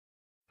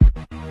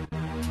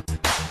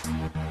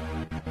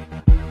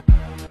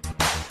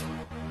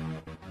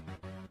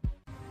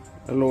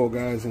Hello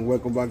guys, and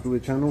welcome back to the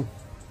channel.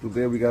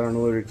 Today we got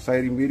another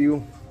exciting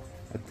video.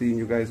 I think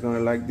you guys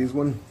gonna like this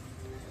one.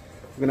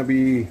 We're gonna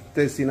be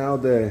testing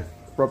out the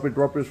Profit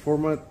Droppers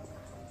format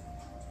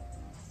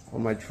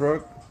on my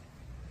truck.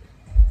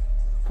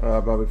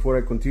 But before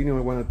I continue,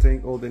 I want to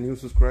thank all the new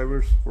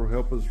subscribers for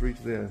helping us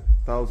reach the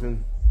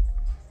 1,000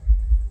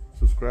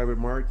 subscriber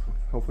mark.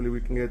 Hopefully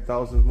we can get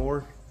thousands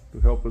more to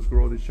help us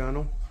grow this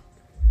channel.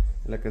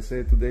 And like I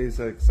said, today is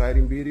an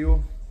exciting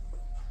video.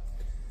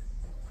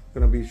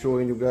 Gonna be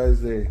showing you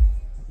guys the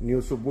new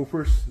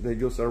subwoofers that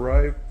just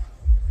arrived.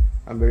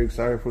 I'm very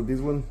excited for this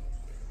one.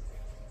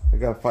 I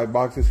got 5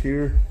 boxes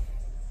here.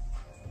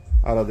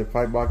 Out of the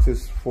 5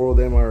 boxes, 4 of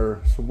them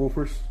are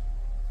subwoofers.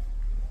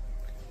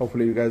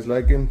 Hopefully you guys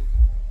like them.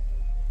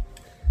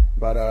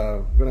 But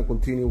I'm gonna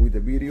continue with the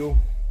video.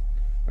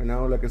 Right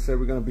now, like I said,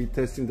 we're gonna be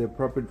testing the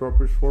Profit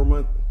Droppers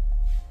format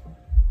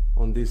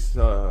on this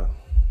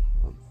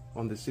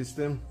on the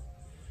system.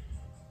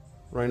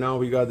 Right now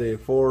we got the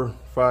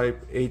 4.5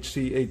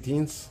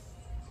 HC18s,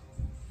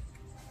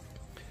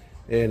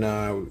 and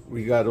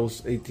we got those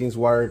 18s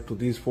wired to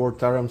these 4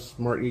 Taramps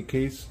Mark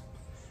 8Ks.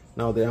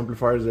 Now the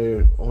amplifiers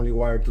are only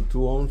wired to 2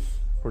 ohms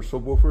per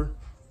subwoofer,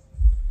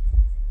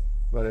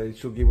 but it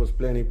should give us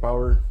plenty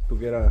power to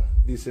get a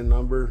decent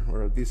number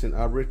or a decent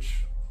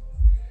average.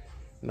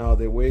 Now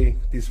the way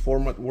this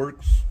format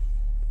works,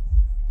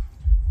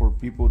 for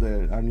people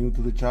that are new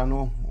to the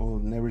channel or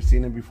never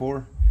seen it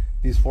before,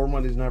 this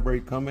format is not very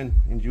common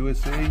in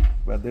USA,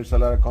 but there's a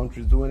lot of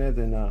countries doing it,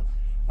 and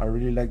I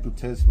really like to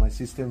test my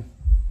system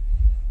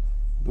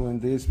doing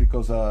this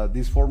because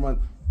this format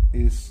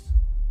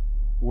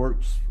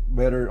works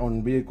better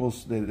on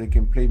vehicles that they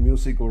can play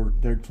music or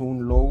they're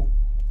tuned low.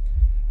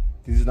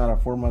 This is not a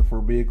format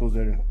for vehicles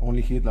that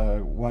only hit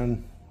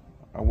one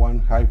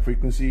high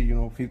frequency, you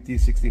know,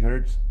 50-60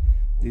 hertz.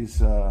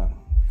 This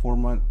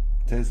format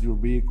tests your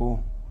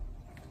vehicle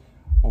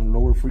on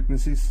lower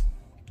frequencies.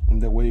 And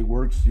the way it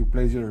works, you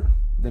place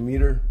the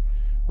meter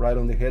right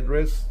on the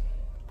headrest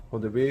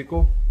of the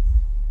vehicle,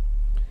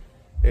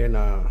 and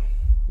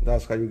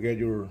that's how you get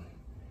your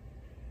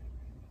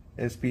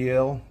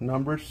SPL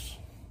numbers.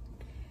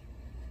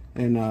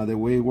 And the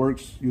way it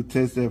works, you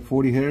test the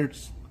 40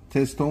 hertz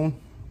test tone,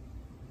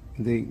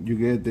 and then you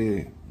get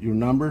your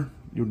number,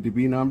 your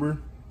dB number.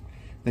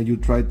 Then you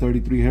try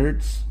 33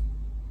 hertz,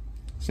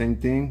 same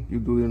thing,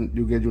 you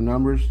get your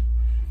numbers.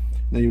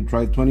 Then you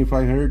try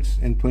 25 hertz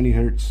and 20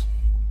 hertz.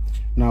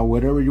 Now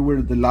whatever you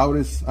were the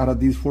loudest out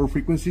of these 4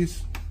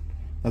 frequencies,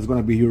 that's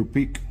gonna be your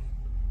peak.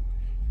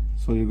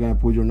 So you're gonna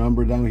put your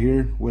number down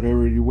here,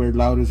 whatever you were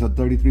loudest at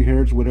 33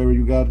 hertz, whatever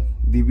you got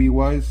dB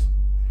wise,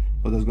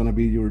 so that's gonna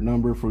be your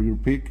number for your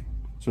peak.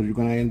 So you're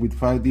gonna end with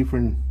 5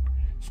 different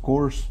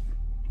scores.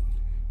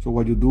 So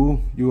what you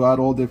do, you add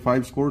all the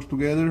 5 scores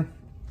together,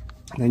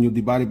 then you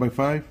divide it by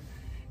 5,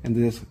 and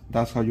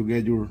that's how you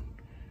get your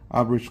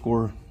average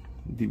score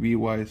dB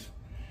wise.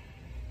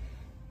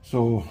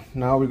 So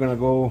now we're gonna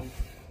go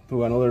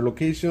to another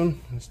location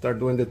and start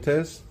doing the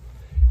test,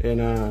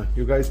 and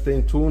you guys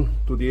stay tuned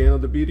to the end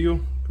of the video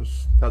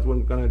because that's when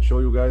I'm gonna show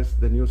you guys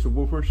the new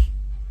subwoofers.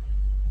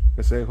 Like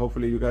I say,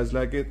 hopefully you guys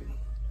like it.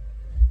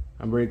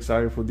 I'm very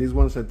excited for these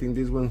ones. I think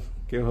these ones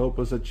can help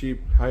us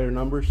achieve higher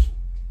numbers.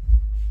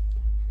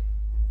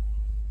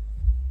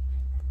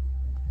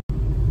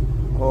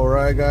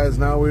 Alright guys,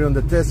 now we're on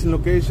the testing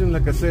location.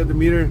 Like I said, the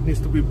meter needs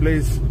to be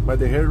placed by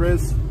the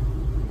headrest.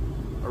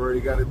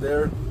 Already got it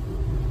there.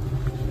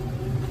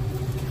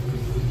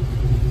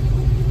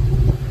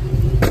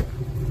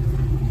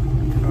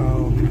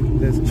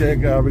 Let's check.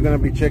 We're gonna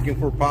be checking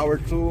for power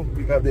too.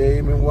 We got the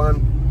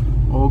AM1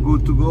 all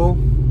good to go,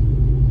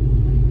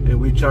 and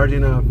we're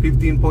charging a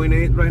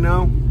 15.8 right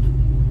now.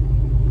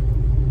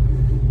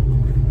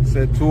 It's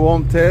a 2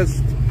 ohm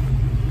test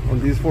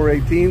on these 4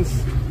 18s.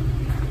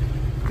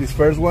 This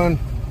first one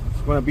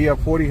is gonna be at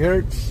 40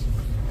 hertz.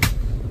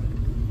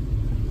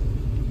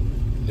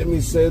 Let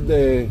me set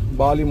the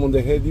volume on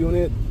the head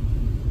unit.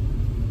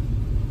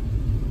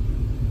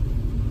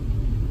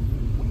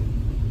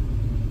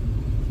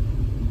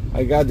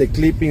 I got the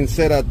clipping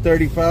set at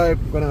 35.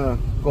 I'm gonna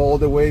go all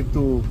the way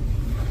to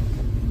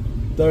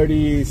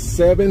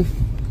 37.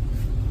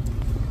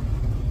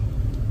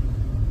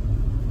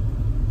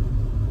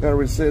 Gonna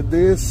reset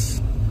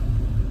this.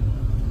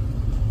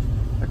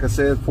 Like I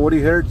said,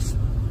 40 hertz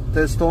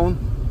test tone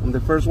on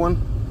the first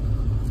one.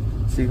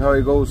 See how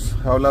it goes,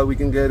 how loud we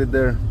can get it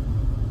there.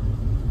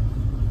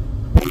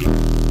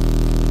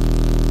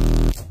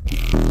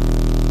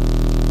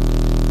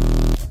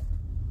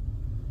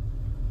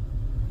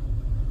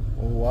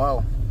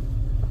 Wow,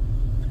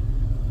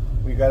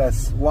 we got a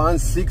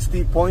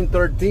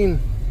 160.13.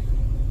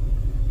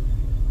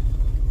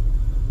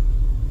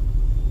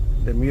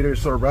 The meter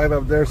survive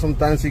up there.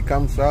 Sometimes it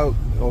comes out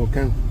or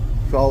can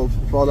fall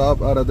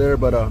up out of there,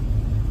 but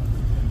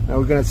now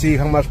we're gonna see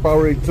how much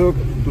power it took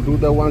to do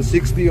the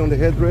 160 on the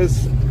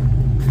headrest.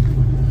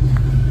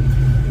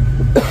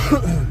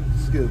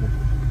 Excuse me.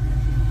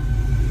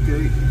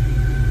 Okay,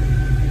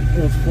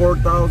 it was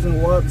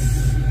 4,000 watts,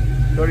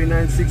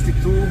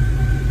 3962.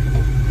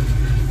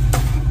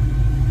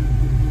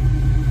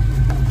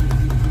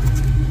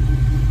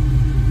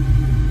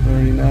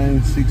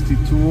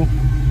 39.62,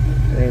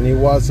 and it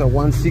was a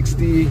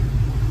 160.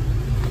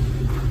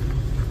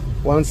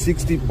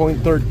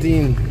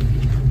 160.13.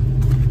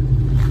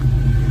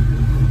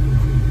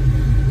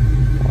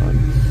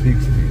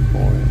 160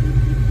 point.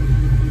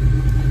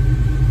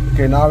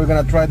 Okay, now we're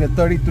gonna try the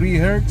 33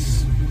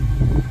 hertz.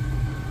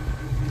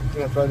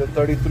 We're gonna try the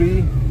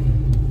 33.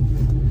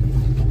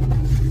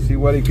 See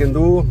what it can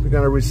do. We're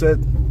gonna reset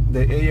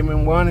the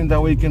AMM1, and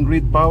that way it can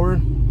read power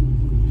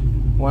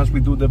once we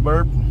do the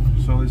burp.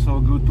 So it's all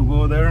good to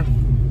go there.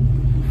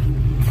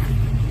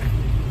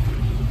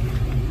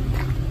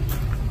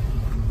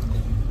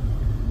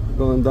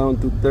 Going down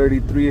to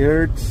 33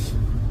 hertz.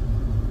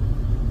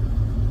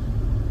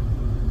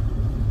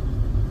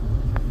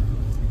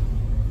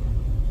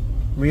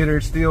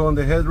 Meter still on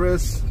the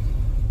headrest.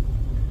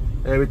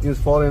 Everything's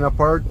falling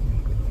apart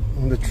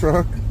on the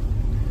truck.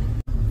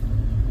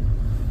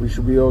 We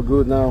should be all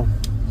good now.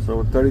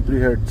 So 33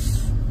 hertz.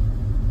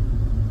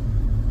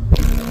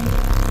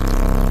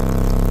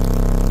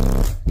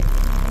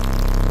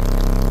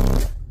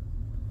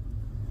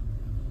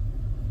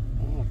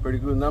 Pretty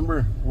good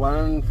number,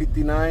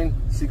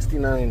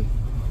 159.69.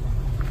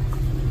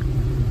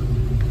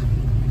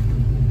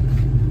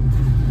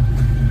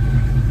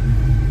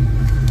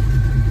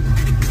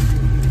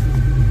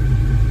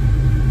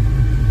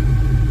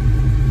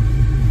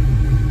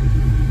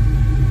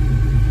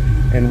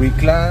 And we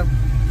clamp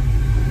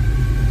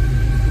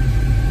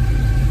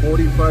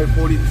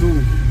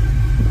 45.42.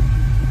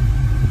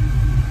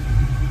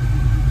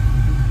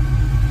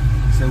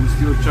 So we're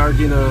still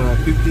charging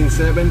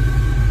 15.7.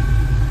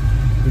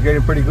 We're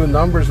getting pretty good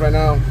numbers right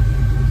now.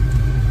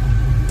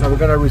 Now we're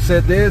gonna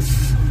reset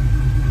this.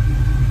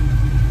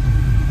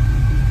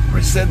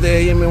 Reset the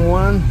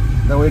AMM1.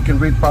 That way it can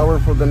read power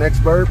for the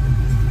next burp.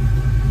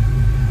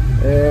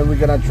 And we're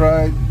gonna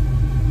try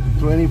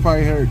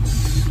 25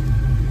 hertz.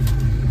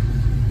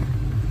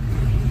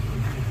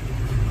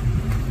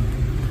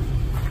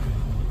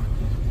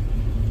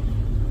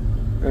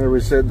 Gonna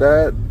reset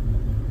that.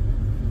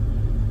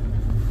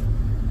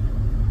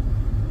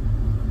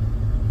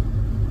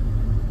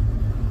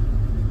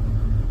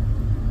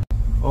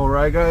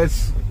 Alright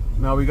guys,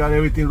 now we got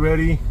everything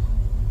ready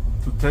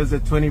to test the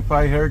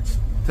 25 hertz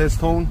test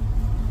tone.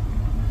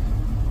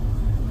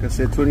 Like I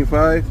said,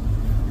 25.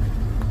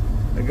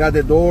 I got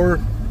the door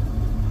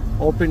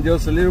open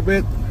just a little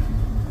bit.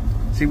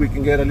 See if we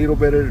can get a little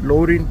better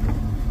loading.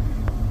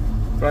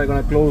 Probably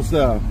gonna close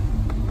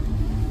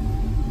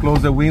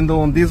the window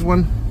on this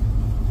one.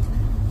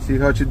 See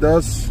how she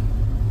does.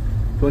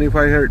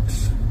 25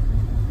 hertz.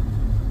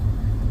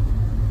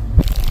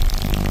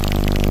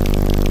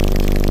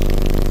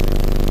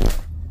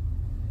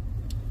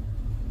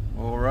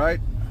 Alright,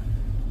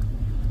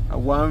 a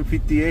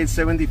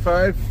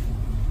 158.75.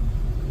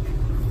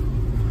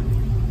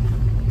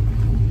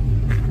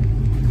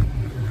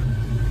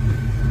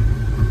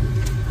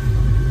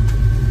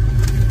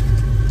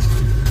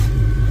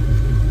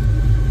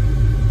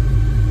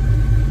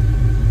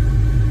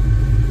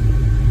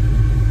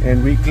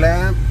 And we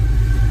clamp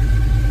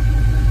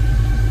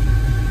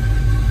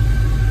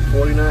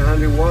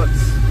 4900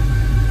 watts,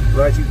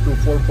 rising to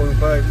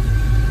 4.5,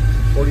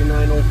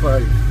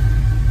 4905.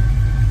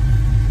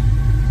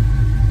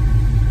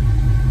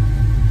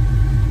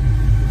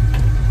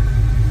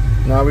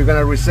 Now we're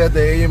gonna reset the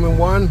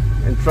AMM1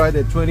 and try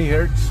the 20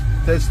 hertz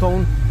test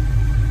tone.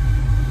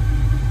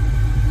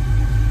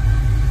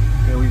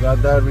 Okay, we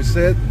got that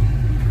reset.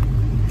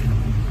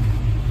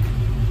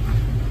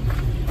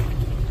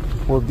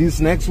 For this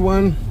next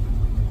one,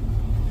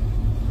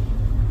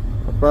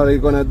 I'm probably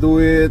gonna do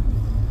it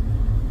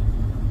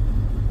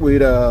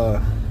with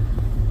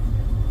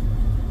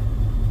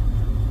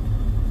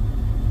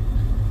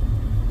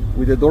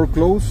the door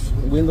closed,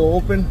 window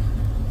open.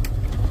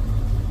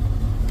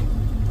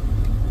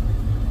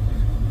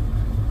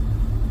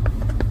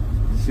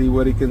 See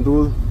what it can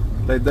do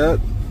like that.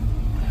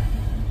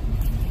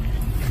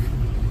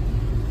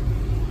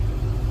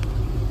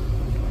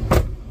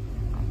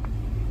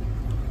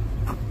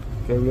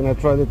 Okay, we're gonna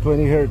try the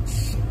 20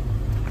 hertz.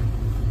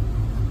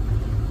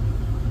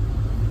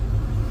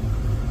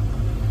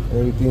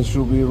 Everything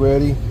should be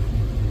ready.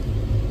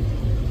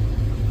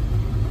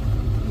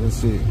 Let's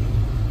see.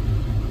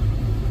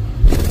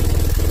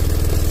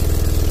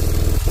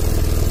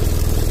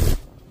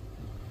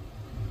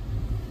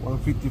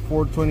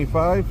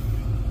 $154.25.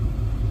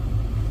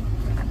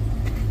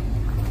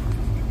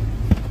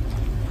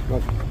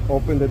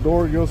 Open the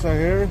door just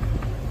here.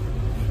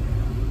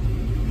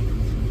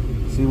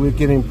 See if we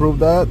can improve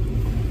that.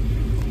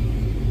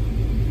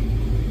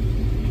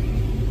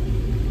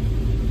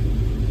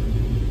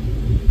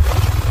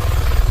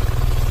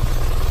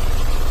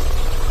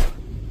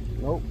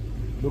 Nope,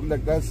 look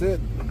like that's it.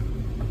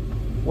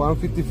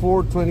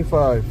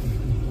 154.25.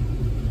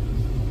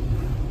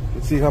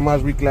 Let's see how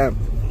much we clamp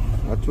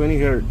at 20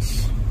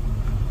 hertz.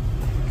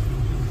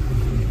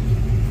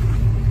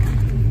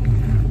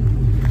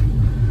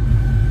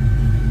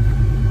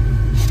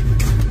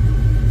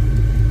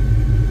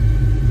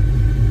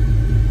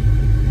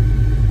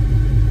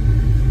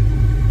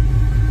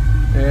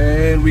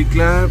 big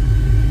clamp,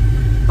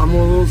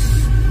 almost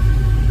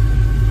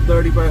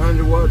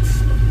 3500 watts,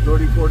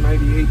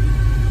 3498.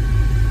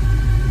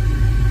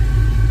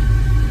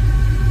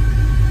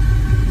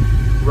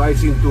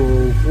 Rising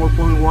to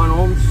 4.1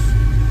 ohms.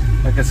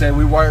 Like I said,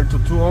 we wired to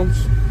 2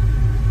 ohms.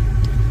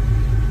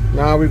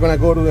 Now we're gonna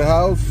go to the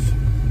house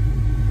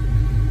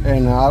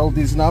and add all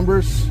these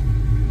numbers.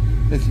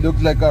 It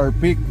looks like our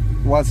peak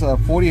was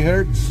 40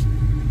 hertz,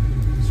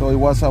 so it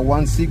was a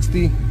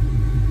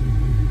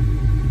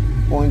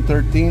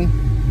 160.13.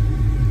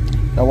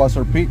 that was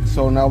our peak.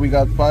 So now we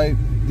got 5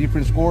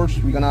 different scores.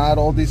 We're gonna add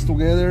all these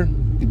together,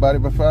 divide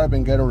it by 5,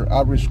 and get our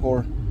average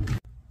score.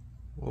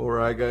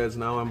 Alright guys,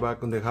 now I'm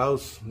back on the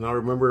house. Now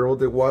remember all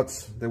the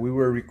watts that we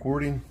were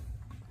recording,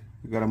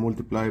 we gotta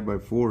multiply it by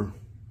 4.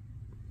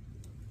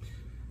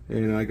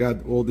 And I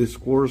got all the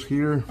scores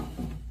here.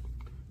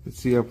 Let's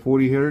see, at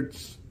 40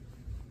 hertz,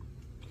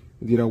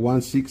 we did a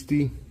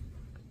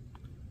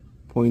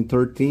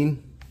 160.13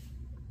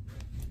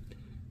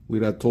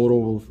 with a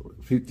total of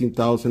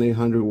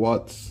 15,800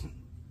 watts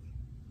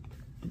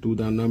to do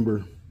that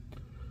number.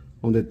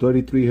 On the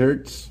 33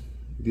 hertz,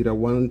 did a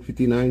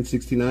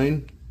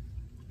 159.69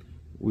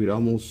 with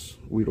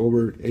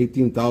over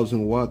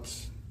 18,000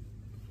 watts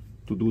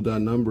to do that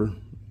number.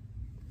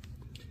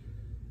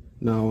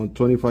 Now on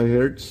 25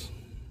 hertz,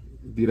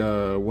 did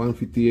a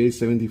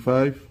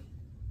 158.75,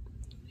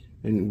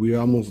 and we're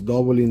almost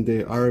doubling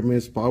the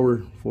RMS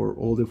power for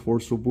all the 4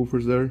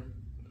 subwoofers there,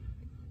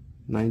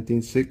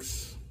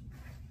 19.6.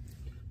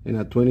 And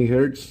at 20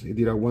 hertz, it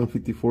did a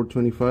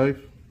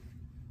 154.25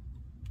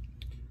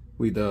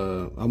 with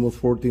almost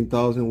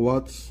 14,000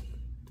 watts.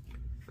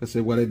 Because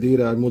what I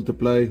did, I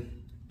multiplied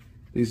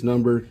this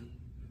number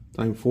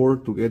times 4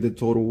 to get the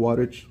total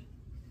wattage,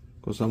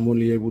 because I'm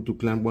only able to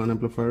clamp 1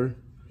 amplifier.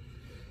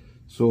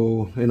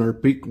 So, and our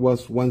peak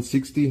was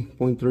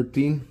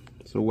 160.13.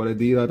 So what I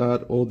did, I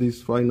add all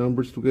these 5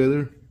 numbers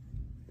together,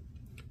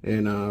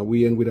 and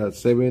we end with a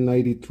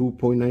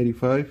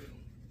 792.95.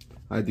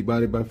 I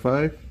divided by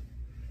 5,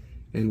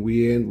 and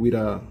we end with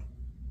a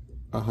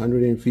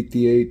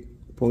 158.59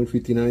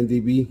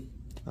 dB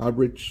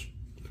average,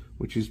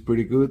 which is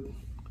pretty good.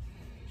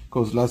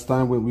 Because last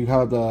time when we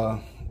had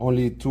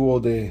only 2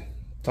 of the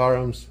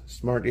Taramps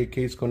Smart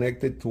 8Ks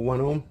connected to 1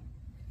 ohm,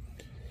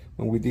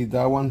 when we did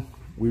that one,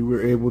 we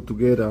were able to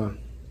get a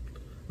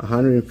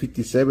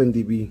 157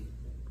 dB.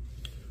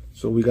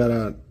 So we got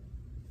a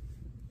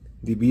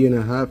dB and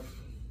a half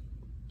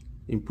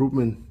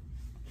improvement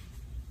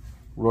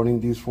running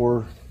these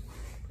 4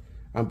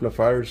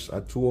 amplifiers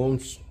at 2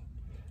 ohms.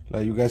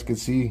 Like you guys can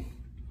see,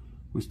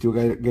 we still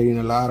getting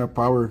a lot of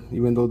power,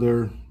 even though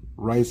they're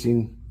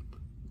rising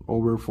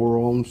over 4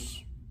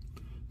 ohms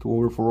to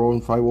over 4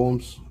 ohms, 5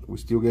 ohms. We're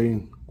still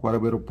getting quite a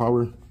bit of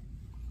power.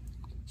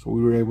 So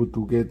we were able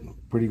to get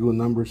pretty good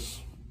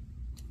numbers.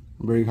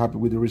 I'm very happy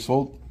with the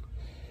result.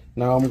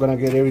 Now I'm gonna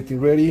get everything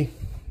ready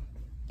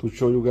to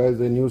show you guys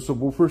the new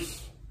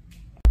subwoofers.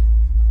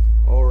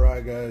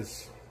 Alright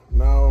guys,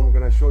 now I'm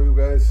gonna show you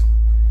guys.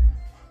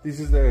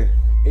 This is the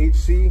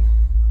HC,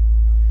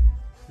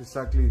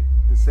 exactly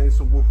the same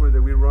subwoofer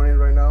that we're running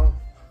right now.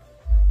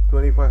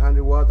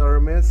 2500 watt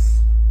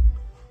RMS,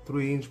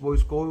 3-inch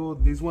voice coil.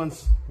 These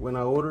ones, when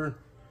I order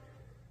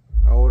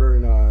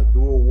in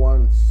dual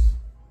 1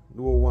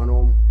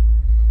 ohm.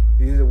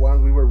 These are the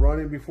ones we were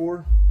running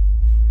before,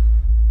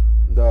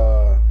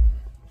 the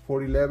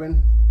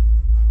 4011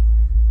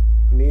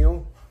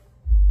 Neo.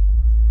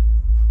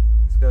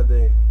 It's got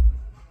the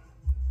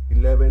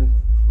 11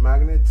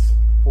 magnets,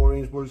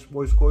 4-inch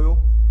voice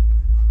coil.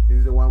 This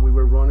is the one we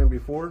were running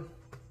before,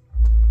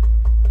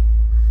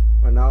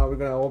 and now we're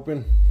gonna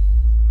open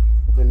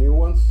the new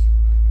ones.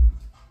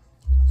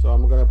 So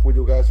I'm gonna put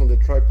you guys on the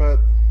tripod,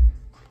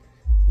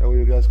 that way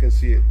you guys can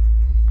see it.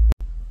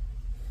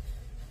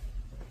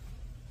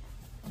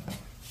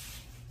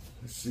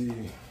 Let's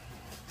see.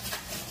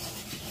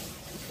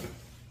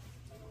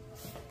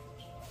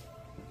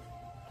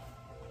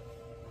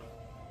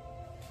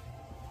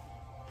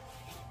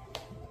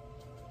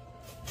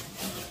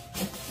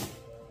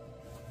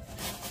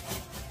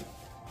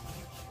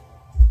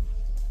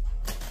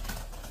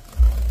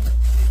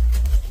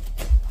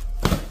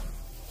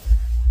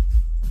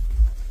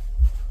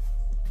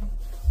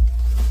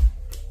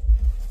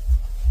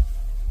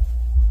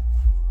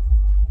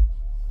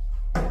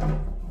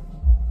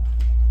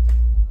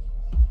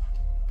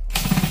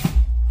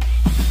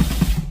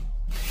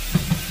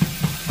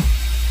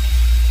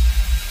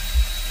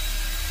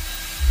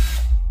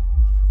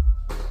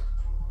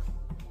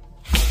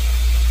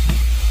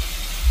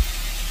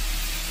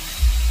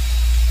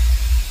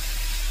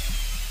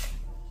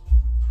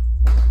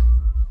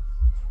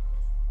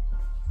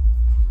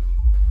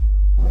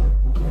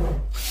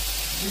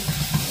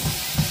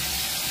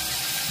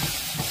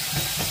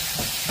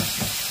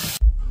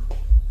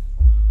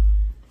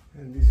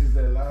 And this is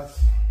the last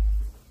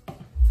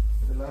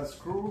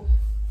screw.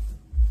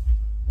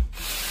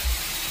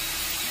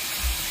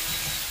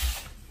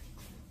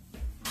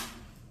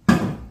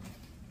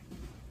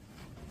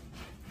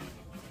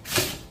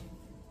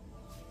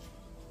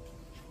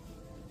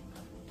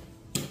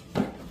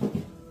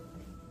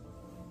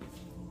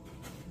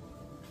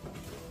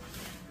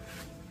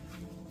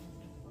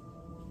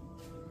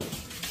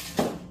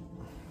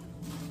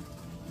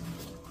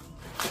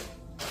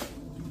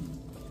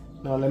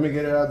 Now let me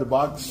get it out of the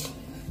box.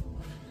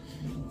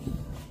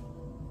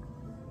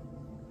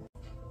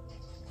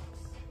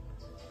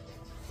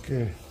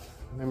 Okay,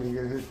 let me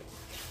get it.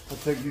 I'll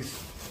take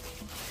this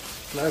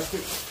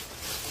plastic.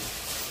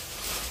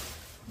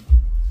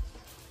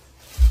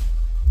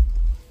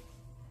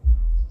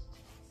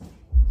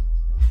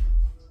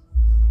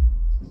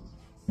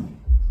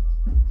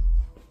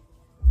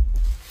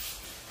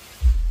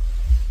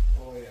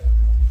 Oh yeah.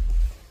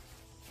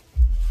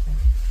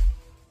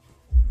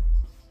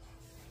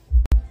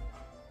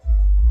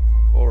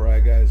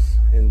 Alright guys,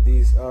 and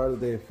these are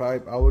the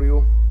 5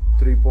 audio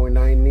 3.9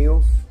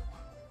 neos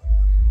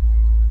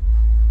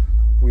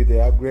with the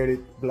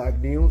upgraded black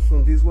neos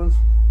on these ones.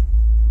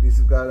 This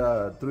has got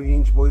a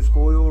 3-inch voice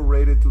coil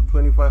rated to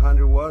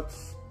 2500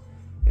 watts,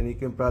 and it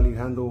can probably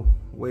handle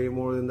way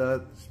more than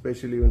that,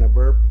 especially in a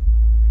burp.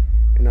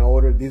 And I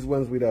ordered these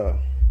ones with an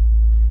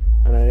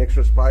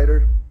extra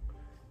spider.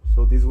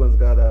 So these ones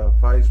got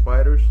 5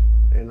 spiders,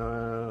 and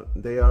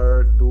they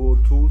are dual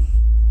 2s.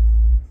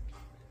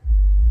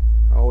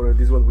 I ordered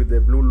this one with the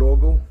blue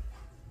logo,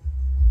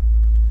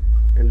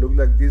 and look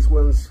like these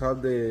ones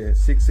have the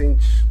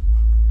 6-inch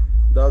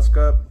dust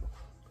cap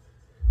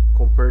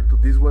compared to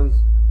these ones.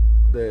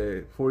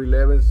 The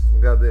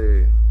 411s got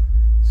the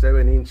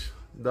 7-inch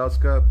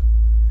dust cap,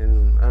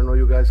 and I don't know if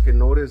you guys can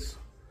notice,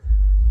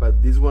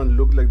 but this one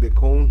look like the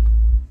cone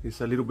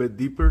is a little bit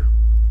deeper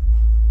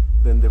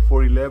than the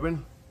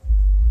 411.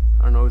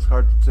 I know it's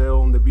hard to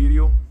tell on the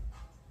video.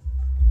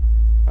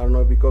 I don't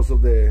know, because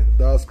of the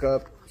dust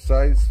cap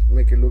size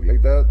make it look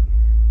like that,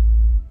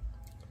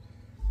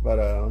 but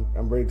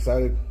I'm very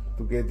excited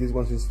to get these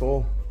ones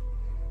installed.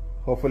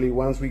 Hopefully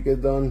once we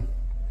get done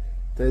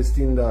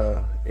testing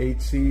the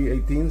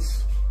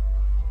HC18s,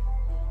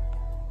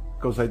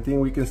 because I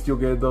think we can still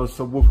get those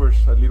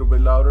subwoofers a little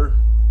bit louder.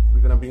 We're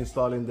gonna be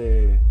installing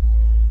the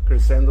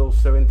Crescendo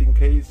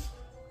 17Ks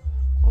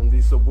on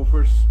these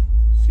subwoofers,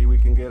 see if we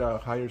can get a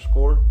higher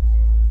score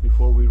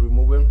before we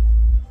remove them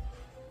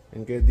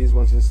and get these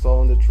ones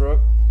installed on the truck.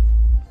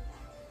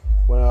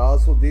 What I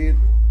also did,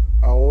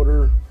 I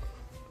ordered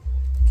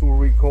 2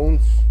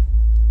 recones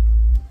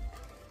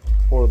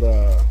for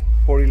the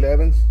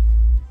 411s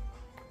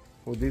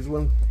for this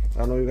one. I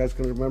don't know if you guys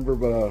can remember,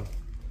 but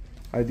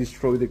I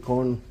destroyed the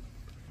cone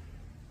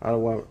out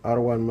of one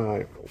of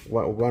my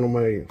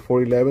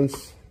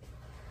 411s.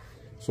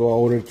 So I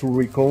ordered 2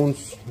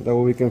 recones, that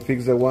way we can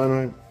fix the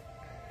one.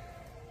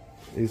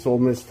 It's all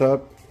messed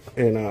up,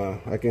 and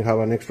I can have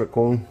an extra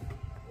cone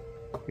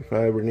if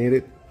I ever need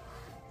it.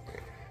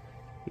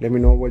 Let me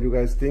know what you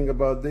guys think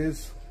about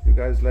this. You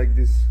guys like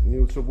this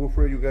new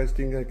subwoofer? You guys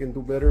think I can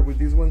do better with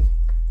this one?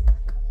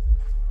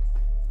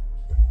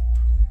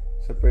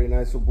 It's a very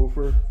nice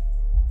subwoofer.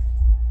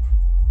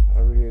 I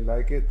really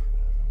like it.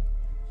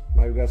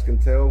 Now you guys can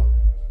tell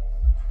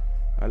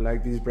I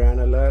like this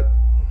brand a lot.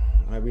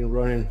 I've been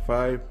running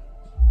 5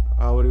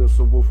 audio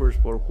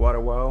subwoofers for quite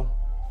a while.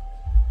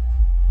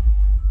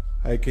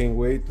 I can't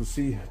wait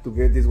to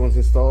get these ones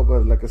installed,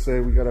 but like I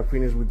said, we gotta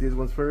finish with these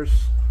ones first.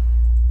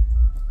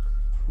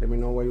 Let me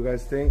know what you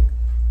guys think.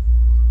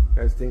 You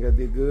guys think I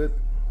did good?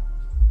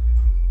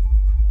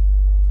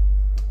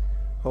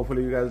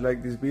 Hopefully you guys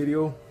like this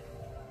video.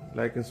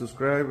 Like and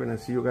subscribe, and I'll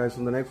see you guys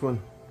on the next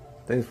one.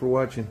 Thanks for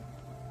watching.